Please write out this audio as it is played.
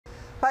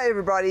Hi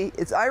everybody,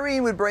 it's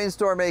Irene with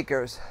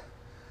BrainStormAcres.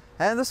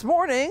 And this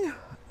morning,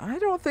 I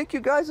don't think you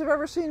guys have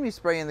ever seen me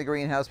spray in the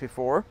greenhouse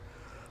before,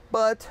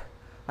 but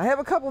I have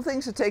a couple of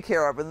things to take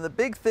care of, and the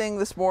big thing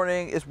this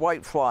morning is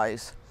white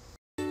flies.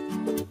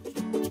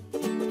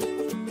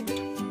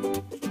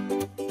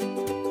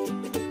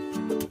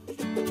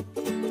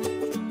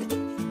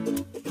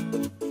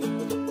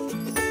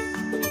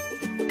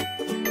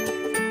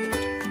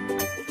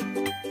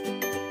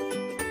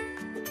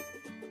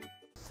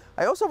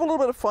 I also have a little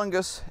bit of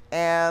fungus,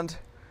 and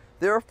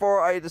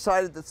therefore I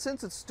decided that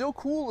since it's still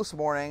cool this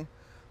morning,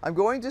 I'm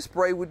going to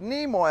spray with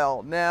neem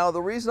oil. Now,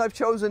 the reason I've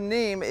chosen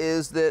neem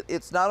is that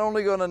it's not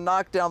only going to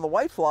knock down the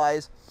white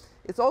flies,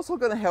 it's also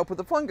going to help with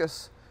the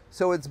fungus.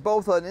 So it's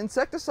both an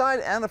insecticide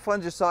and a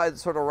fungicide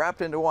sort of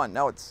wrapped into one.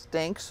 Now, it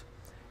stinks,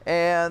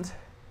 and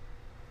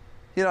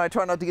you know, I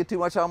try not to get too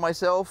much on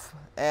myself,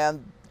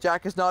 and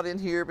Jack is not in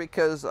here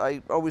because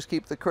I always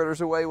keep the critters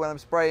away when I'm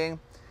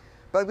spraying.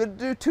 But I'm going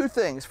to do two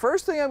things.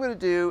 First thing I'm going to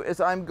do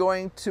is I'm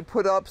going to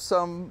put up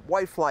some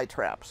whitefly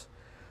traps.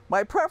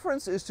 My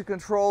preference is to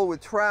control with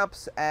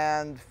traps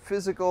and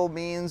physical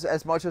means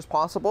as much as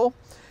possible,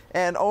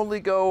 and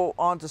only go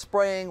on to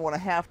spraying when I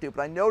have to.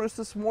 But I noticed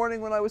this morning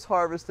when I was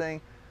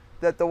harvesting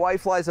that the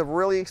whiteflies have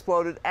really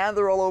exploded, and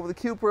they're all over the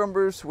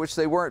cucumbers, which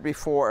they weren't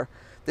before.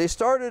 They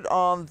started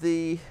on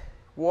the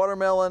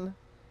watermelon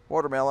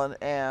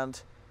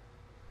and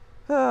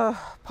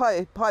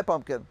pie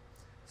pumpkin.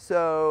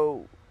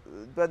 So,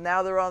 but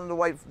now they're on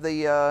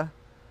the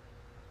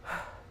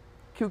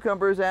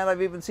cucumbers, and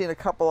I've even seen a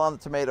couple on the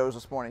tomatoes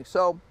this morning.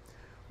 So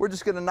we're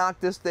just going to knock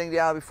this thing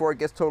down before it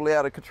gets totally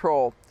out of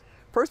control.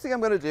 First thing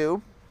I'm going to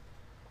do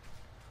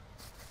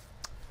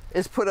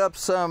is put up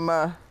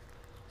some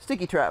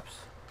sticky traps.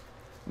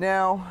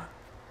 Now,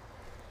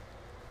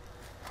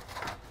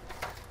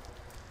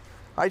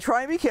 I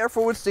try and be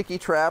careful with sticky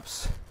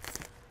traps.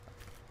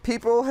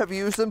 People have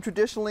used them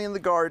traditionally in the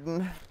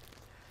garden.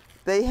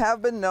 They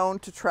have been known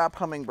to trap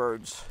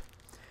hummingbirds,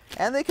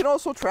 and they can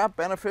also trap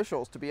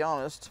beneficials, to be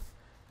honest,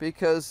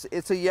 because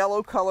it's a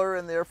yellow color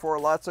and therefore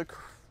lots of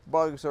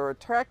bugs are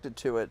attracted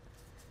to it.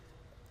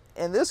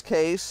 In this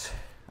case,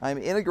 I'm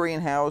in a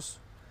greenhouse.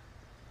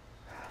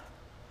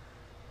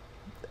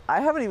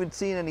 I haven't even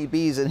seen any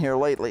bees in here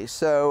lately,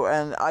 so,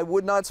 and I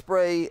would not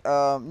spray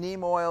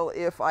neem oil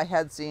if I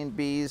had seen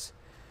bees.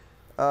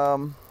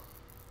 Neem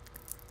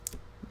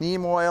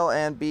oil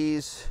and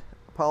bees,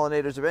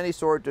 pollinators of any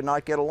sort, do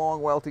not get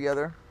along well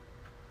together.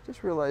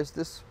 Just realized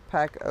this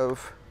pack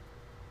of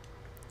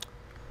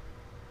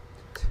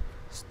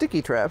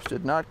sticky traps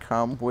did not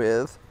come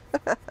with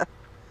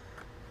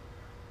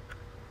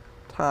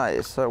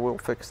ties, so we'll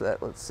fix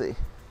that. Let's see.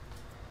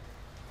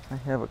 I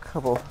have a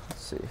couple.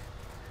 Let's see.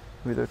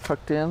 Maybe they're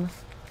tucked in.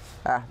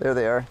 Ah, there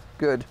they are.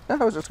 Good. I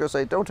was just going to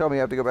say, don't tell me I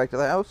have to go back to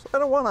the house. I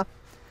don't want to.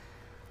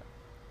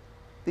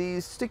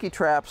 These sticky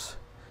traps,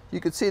 you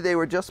could see they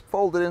were just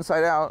folded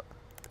inside out.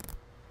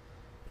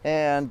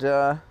 And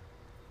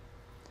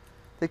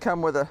they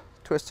come with a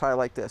twist tie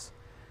like this.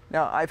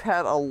 Now, I've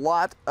had a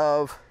lot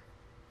of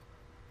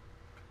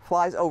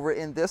flies over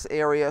in this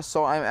area,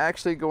 so I'm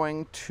actually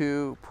going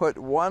to put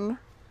one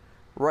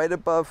right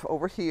above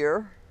over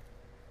here,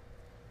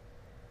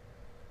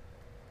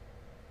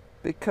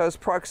 because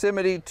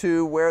proximity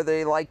to where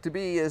they like to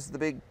be is the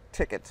big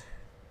ticket.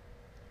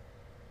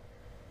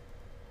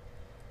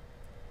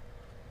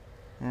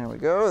 There we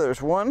go,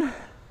 there's one.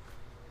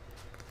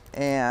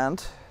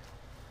 And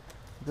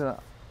I'm gonna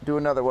do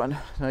another one.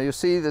 Now you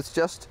see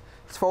it's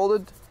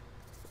folded.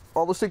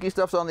 All the sticky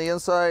stuff's on the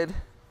inside.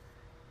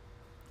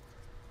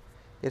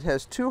 It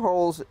has two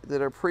holes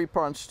that are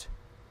pre-punched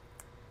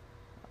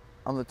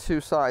on the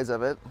two sides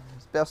of it.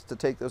 It's best to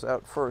take those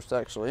out first,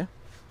 actually.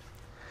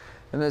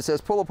 And then it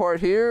says pull apart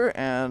here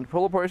and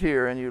pull apart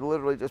here, and you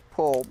literally just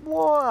pull.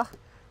 Blah,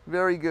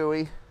 very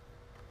gooey.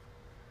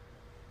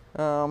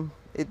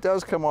 It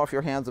does come off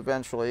your hands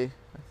eventually.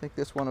 I think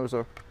this one was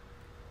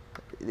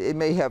it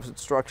may have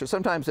instructions.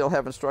 Sometimes they'll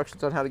have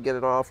instructions on how to get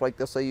it off, like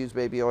they'll say use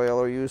baby oil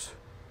or use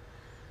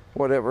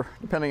whatever,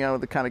 depending on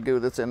the kind of goo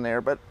that's in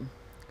there. But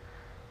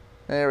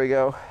there we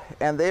go.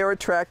 And they are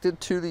attracted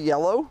to the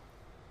yellow.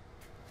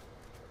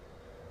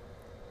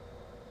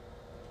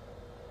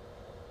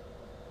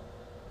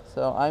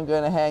 So I'm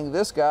going to hang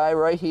this guy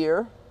right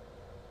here,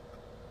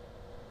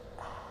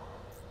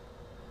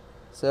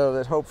 so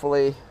that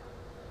hopefully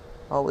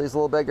all these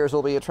little beggars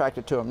will be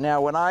attracted to him.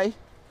 Now, when I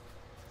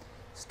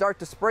start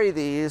to spray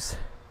these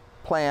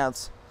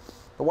plants,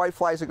 the white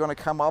flies are going to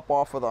come up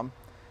off of them.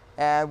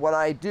 And what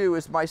I do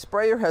is my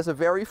sprayer has a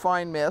very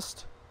fine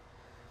mist,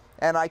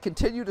 and I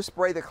continue to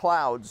spray the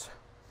clouds.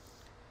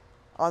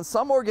 On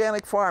some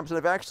organic farms, and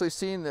I've actually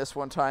seen this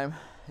one time,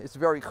 it's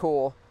very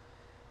cool,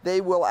 they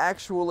will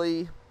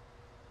actually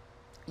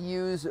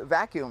use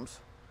vacuums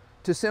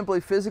to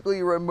simply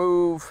physically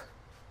remove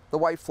the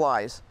white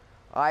flies.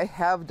 I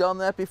have done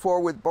that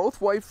before with both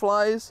white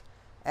flies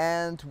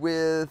and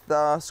with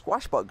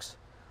squash bugs,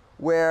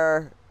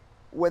 where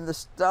when the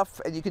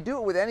stuff, and you can do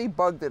it with any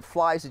bug that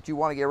flies that you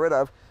want to get rid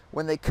of,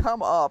 when they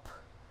come up,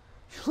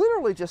 you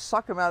literally just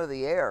suck them out of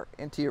the air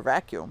into your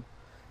vacuum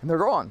and they're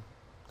gone.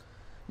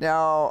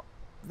 Now,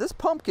 this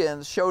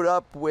pumpkin showed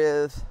up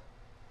with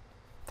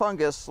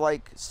fungus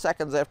like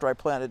seconds after I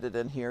planted it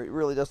in here. It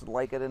really doesn't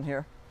like it in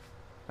here.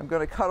 I'm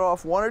going to cut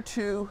off 1 or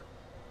 2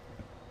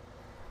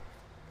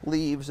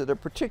 leaves that are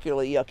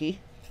particularly yucky.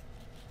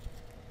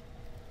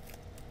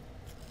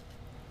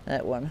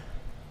 That one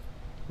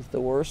is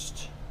the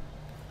worst.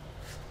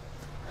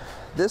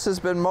 This has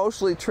been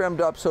mostly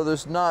trimmed up, so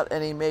there's not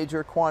any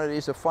major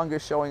quantities of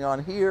fungus showing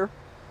on here,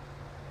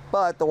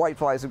 but the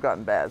whiteflies have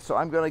gotten bad. So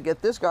I'm going to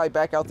get this guy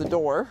back out the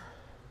door.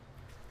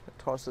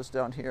 Toss this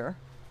down here.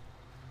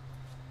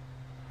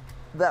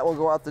 That will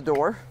go out the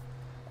door.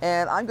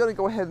 And I'm going to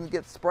go ahead and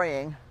get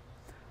spraying.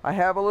 I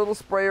have a little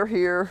sprayer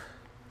here.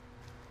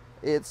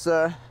 It's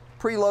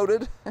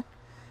preloaded,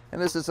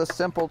 and this is a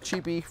simple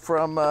cheapie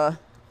from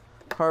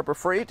Harbor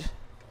Freight.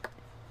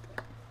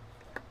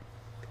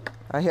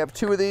 I have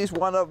 2 of these,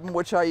 one of them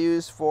which I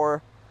use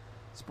for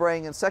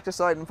spraying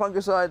insecticide and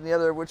fungicide, and the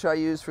other which I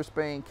use for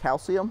spraying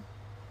calcium.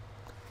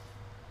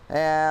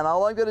 And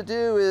all I'm going to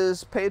do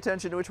is pay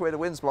attention to which way the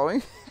wind's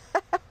blowing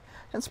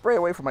and spray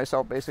away from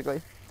myself,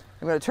 basically.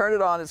 I'm going to turn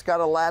it on. It's got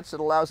a latch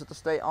that allows it to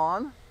stay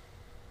on.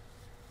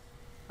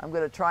 I'm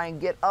going to try and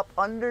get up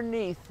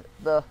underneath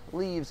the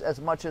leaves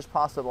as much as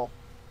possible.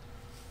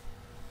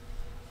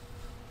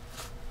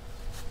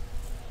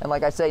 And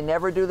like I say,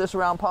 never do this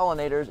around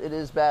pollinators. It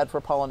is bad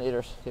for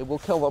pollinators. It will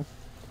kill them.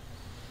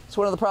 It's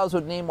one of the problems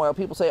with neem oil.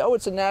 People say, oh,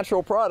 it's a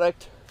natural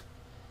product.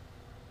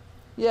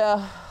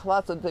 Yeah,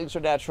 lots of things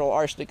are natural.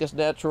 Arsenic is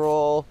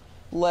natural,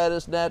 lead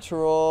is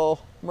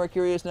natural,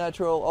 mercury is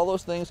natural. All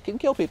those things can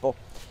kill people.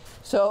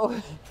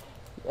 So,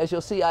 as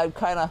you'll see, I'm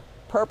kind of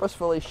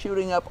purposefully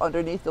shooting up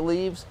underneath the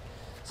leaves.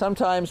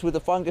 Sometimes with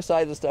the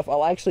fungicide and stuff,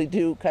 I'll actually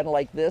do kind of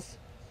like this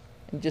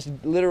and just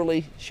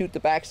literally shoot the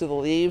backs of the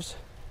leaves.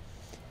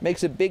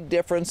 Makes a big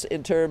difference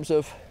in terms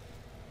of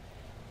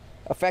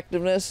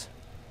effectiveness.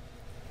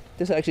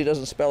 This actually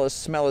doesn't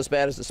smell as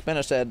bad as the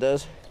spinosad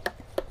does.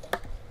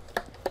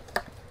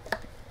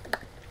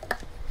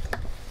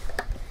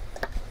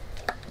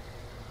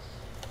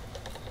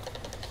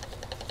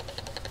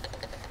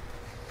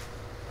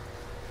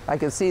 I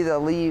can see the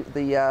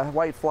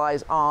white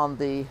flies on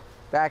the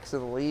backs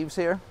of the leaves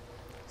here.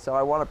 So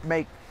I want to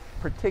make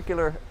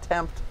particular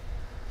attempt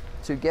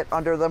to get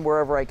under them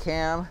wherever I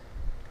can.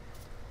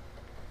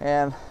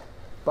 And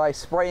by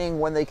spraying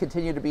when they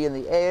continue to be in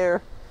the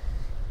air,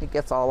 it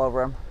gets all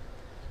over them.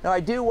 Now I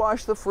do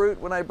wash the fruit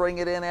when I bring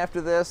it in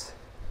after this,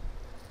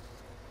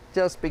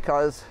 just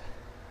because,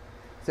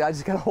 see, I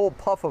just got a whole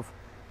puff of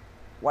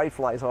white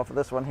flies off of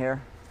this one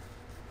here.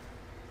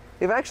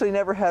 We've actually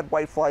never had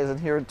white flies in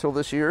here until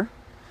this year.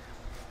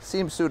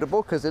 Seems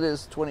suitable because it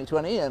is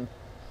 2020 and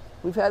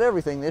we've had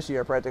everything this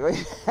year practically.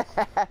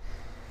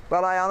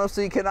 But I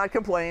honestly cannot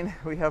complain.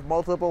 We have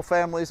multiple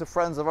families of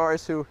friends of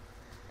ours who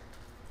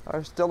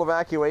are still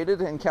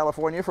evacuated in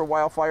California for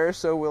wildfires,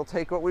 so we'll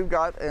take what we've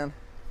got and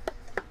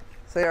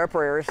say our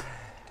prayers.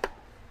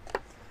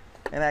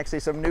 And actually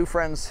some new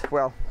friends,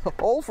 well,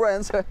 old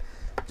friends,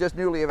 just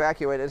newly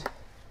evacuated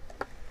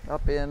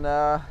up in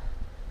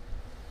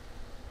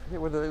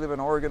whether they live in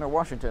Oregon or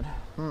Washington.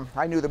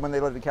 I knew them when they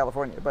lived in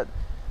California, but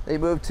they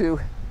moved to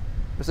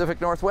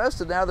Pacific Northwest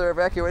and now they're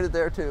evacuated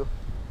there too.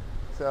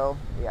 So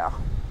yeah.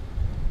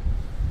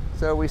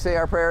 So we say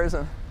our prayers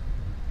and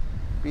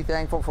be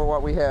thankful for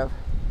what we have.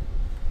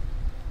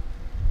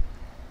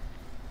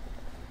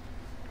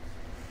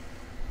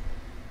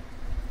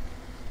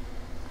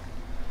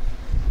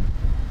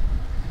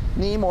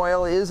 Neem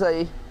oil is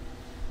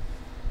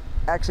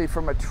actually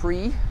from a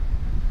tree.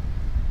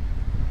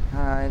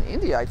 In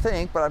India, I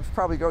think, but it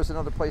probably grows in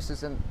other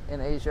places in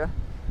Asia.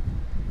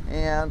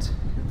 And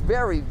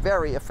very,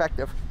 very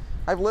effective.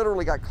 I've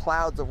literally got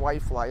clouds of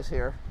whiteflies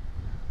here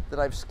that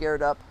I've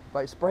scared up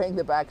by spraying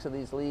the backs of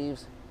these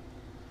leaves.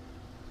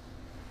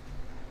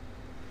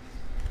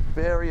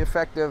 Very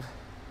effective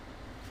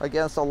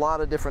against a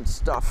lot of different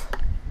stuff.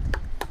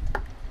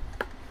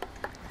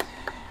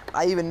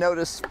 I even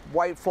noticed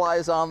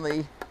whiteflies on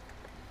the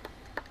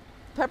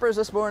peppers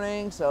this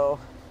morning, so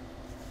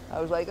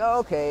I was like, oh,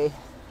 okay.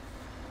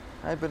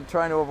 I've been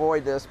trying to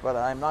avoid this, but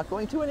I'm not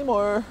going to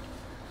anymore.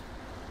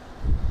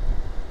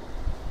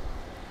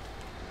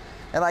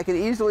 And I can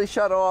easily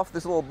shut off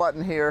this little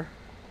button here.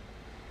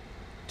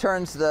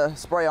 Turns the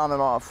spray on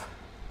and off.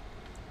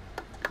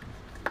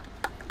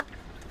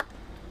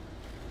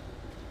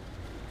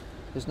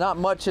 There's not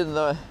much in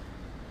the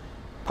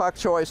pak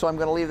choi, so I'm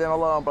going to leave them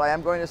alone, but I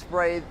am going to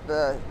spray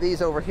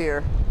these over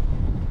here.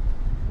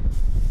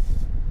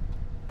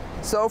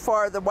 So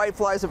far, the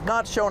whiteflies have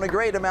not shown a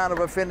great amount of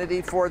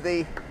affinity for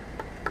the,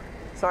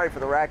 sorry for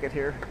the racket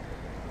here.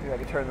 Maybe I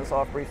can turn this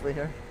off briefly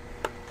here.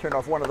 Turn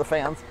off one of the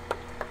fans.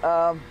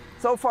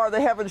 So far,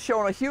 they haven't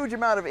shown a huge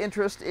amount of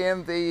interest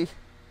in the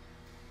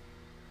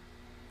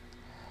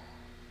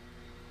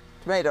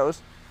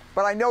tomatoes,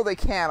 but I know they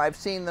can. I've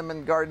seen them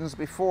in gardens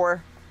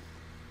before,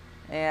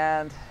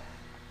 and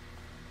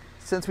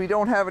since we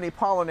don't have any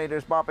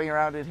pollinators bopping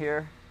around in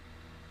here,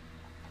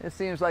 It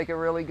seems like a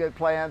really good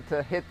plan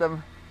to hit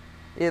them.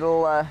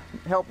 It'll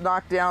help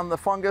knock down the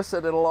fungus,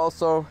 and it'll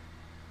also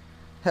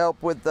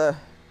help with the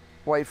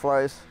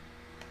whiteflies.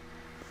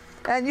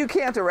 And you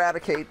can't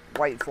eradicate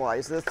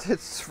whiteflies.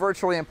 It's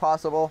virtually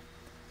impossible.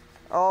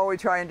 All we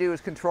try and do is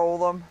control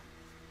them.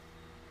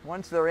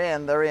 Once they're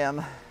in, they're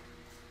in.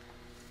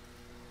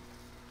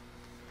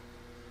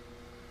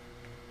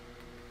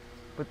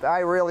 But I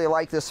really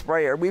like this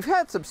sprayer. We've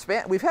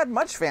had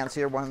much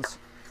fancier ones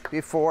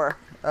before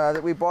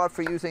that we bought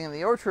for using in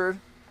the orchard,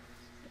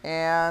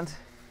 and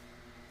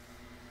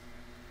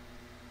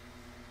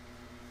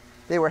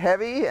they were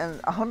heavy, and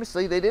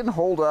honestly they didn't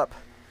hold up.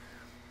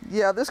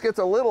 Yeah, this gets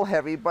a little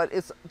heavy, but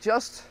it's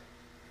just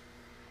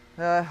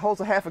holds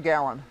a half a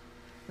gallon.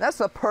 That's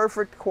a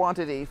perfect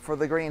quantity for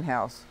the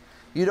greenhouse.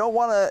 You don't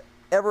want to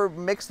ever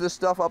mix this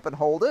stuff up and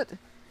hold it.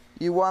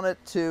 You want it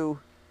to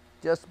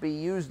just be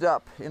used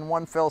up in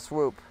one fell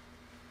swoop.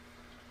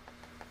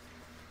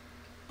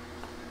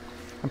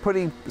 I'm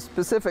putting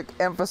specific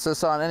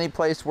emphasis on any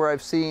place where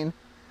I've seen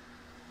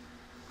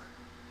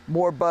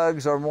more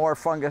bugs or more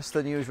fungus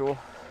than usual.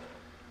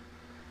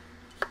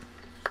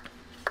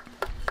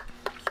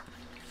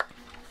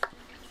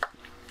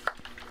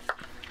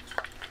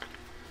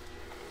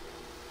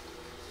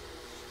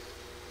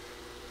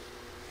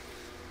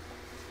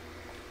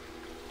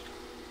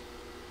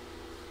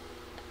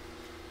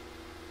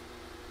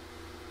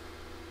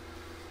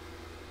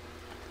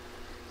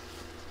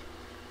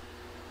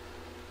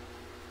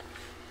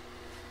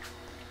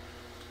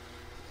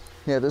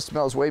 Yeah, this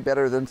smells way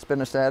better than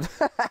spinosad.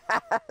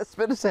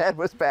 Spinosad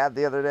was bad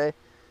the other day.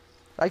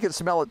 I could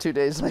smell it 2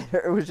 days later.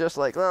 It was just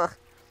like, ugh.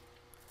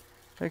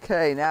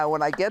 Okay, now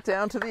when I get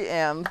down to the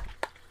end,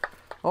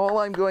 all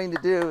I'm going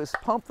to do is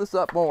pump this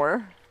up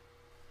more.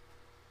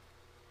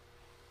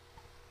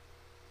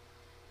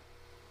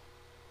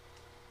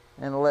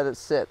 And let it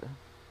sit.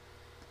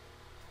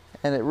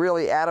 And it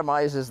really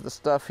atomizes the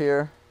stuff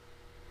here.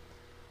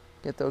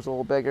 Get those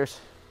little beggars.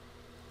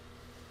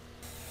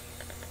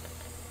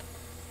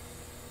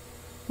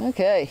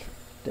 Okay,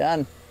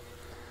 done.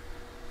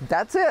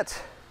 That's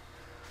it.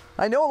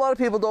 I know a lot of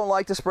people don't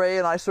like to spray,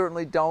 and I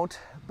certainly don't,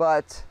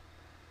 but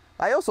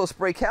I also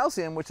spray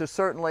calcium, which is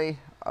certainly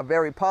a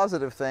very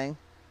positive thing.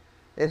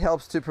 It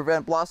helps to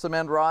prevent blossom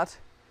end rot,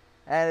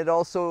 and it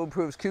also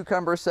improves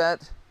cucumber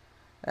set,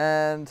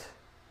 and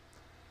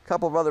a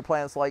couple of other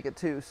plants like it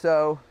too.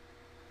 So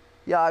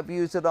yeah, I've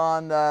used it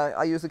on,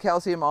 I use the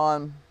calcium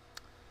on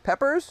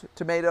peppers,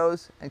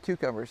 tomatoes, and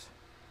cucumbers.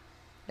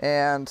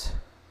 And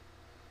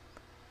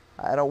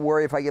I don't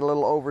worry if I get a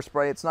little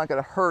overspray. It's not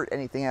going to hurt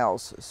anything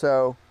else.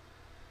 So,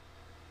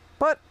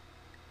 but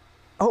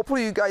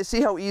hopefully you guys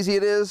see how easy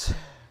it is.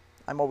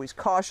 I'm always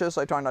cautious.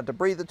 I try not to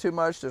breathe it too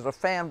much. There's a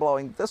fan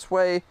blowing this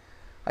way.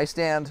 I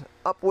stand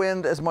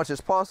upwind as much as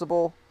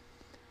possible.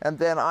 And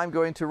then I'm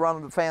going to run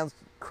the fans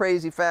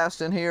crazy fast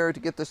in here to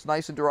get this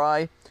nice and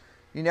dry.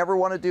 You never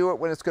want to do it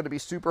when it's going to be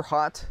super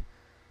hot.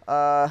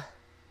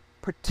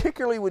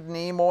 Particularly with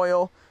neem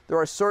oil, there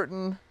are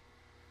certain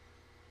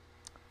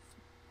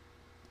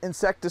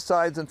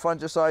insecticides and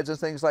fungicides and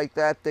things like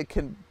that that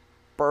can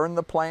burn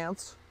the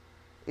plants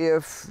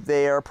if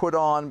they are put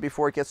on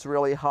before it gets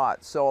really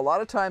hot. So a lot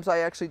of times I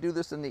actually do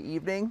this in the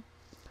evening.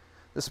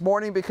 This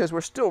morning, because we're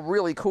still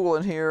really cool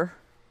in here,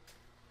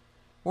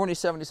 we're only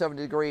 77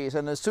 degrees,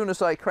 and as soon as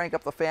I crank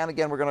up the fan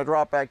again, we're going to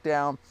drop back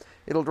down.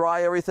 It'll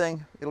dry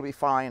everything. It'll be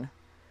fine.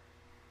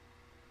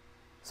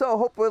 So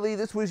hopefully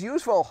this was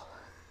useful.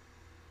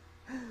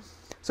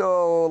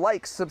 So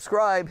like,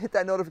 subscribe, hit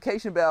that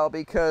notification bell,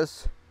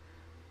 because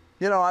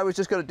you know, I was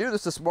just going to do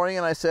this morning,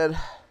 and I said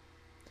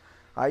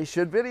I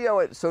should video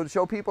it so to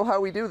show people how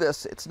we do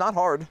this. It's not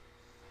hard.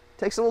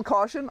 Takes a little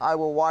caution. I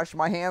will wash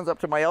my hands up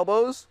to my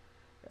elbows.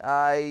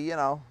 You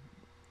know,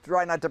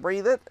 try not to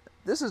breathe it.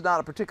 This is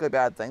not a particularly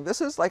bad thing. This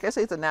is, like I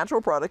say, it's a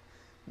natural product.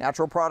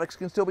 Natural products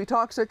can still be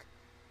toxic,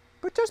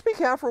 but just be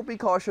careful, be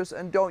cautious,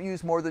 and don't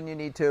use more than you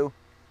need to.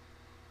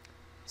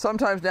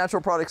 Sometimes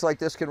natural products like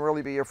this can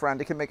really be your friend.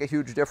 It can make a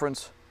huge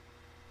difference.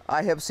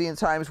 I have seen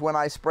times when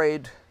I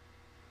sprayed,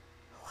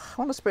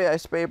 I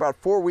sprayed about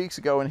 4 weeks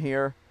ago in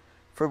here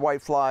for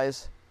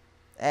whiteflies,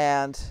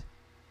 and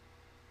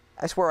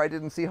I swear I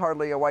didn't see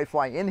hardly a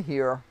whitefly in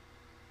here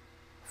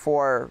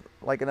for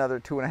like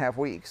another 2.5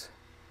 weeks.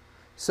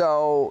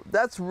 So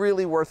that's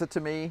really worth it to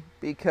me,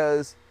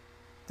 because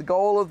the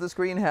goal of this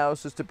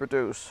greenhouse is to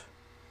produce.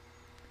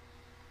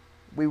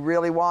 We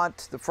really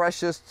want the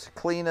freshest,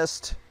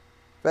 cleanest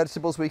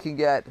vegetables we can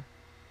get,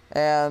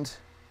 and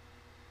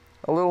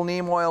a little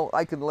neem oil,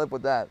 I can live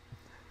with that.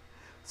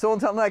 So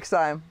until next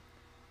time,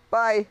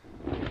 bye.